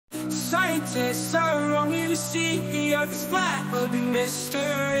scientists are wrong. You see, the earth is flat, but be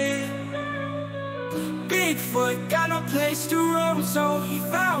mystery. Bigfoot got no place to roam, so he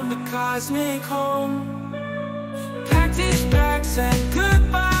found the cosmic home. Packed his bags, said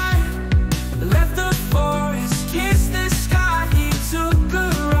goodbye, left the forest, kissed the sky. He took a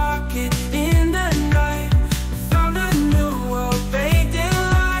rocket in the night, found a new world bathed in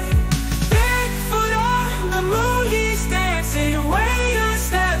light. Bigfoot on the moon, he's dancing, away your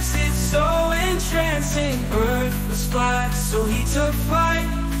steps, it's so entrancing. Earth was flat, so he took flight.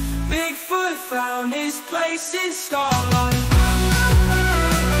 Bigfoot found his place in starlight.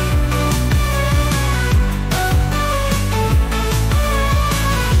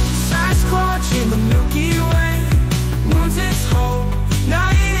 In the Milky Way, moon's its home,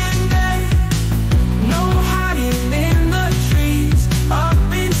 night and day. No hiding in the trees, up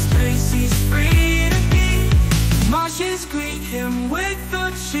in space he's free to be. Martians greet him with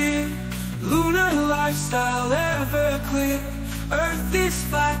a cheer, lunar lifestyle ever clear. Earth is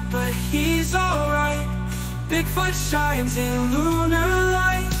flat but he's alright, Bigfoot shines in lunar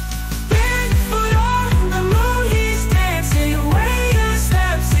light. Bigfoot on the moon, he's dancing, away the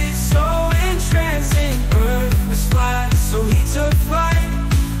steps, it's so entrancing. Earth was flat, so he took flight.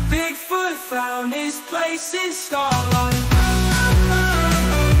 Bigfoot found his place in starlight.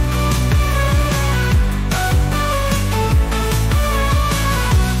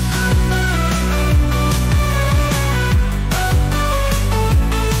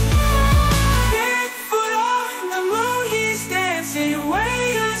 Bigfoot on the moon, he's dancing,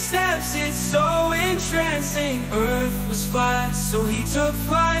 away the steps, it's so entrancing. Earth was flat, so he took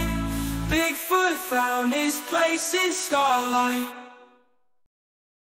flight. Bigfoot found his place in starlight.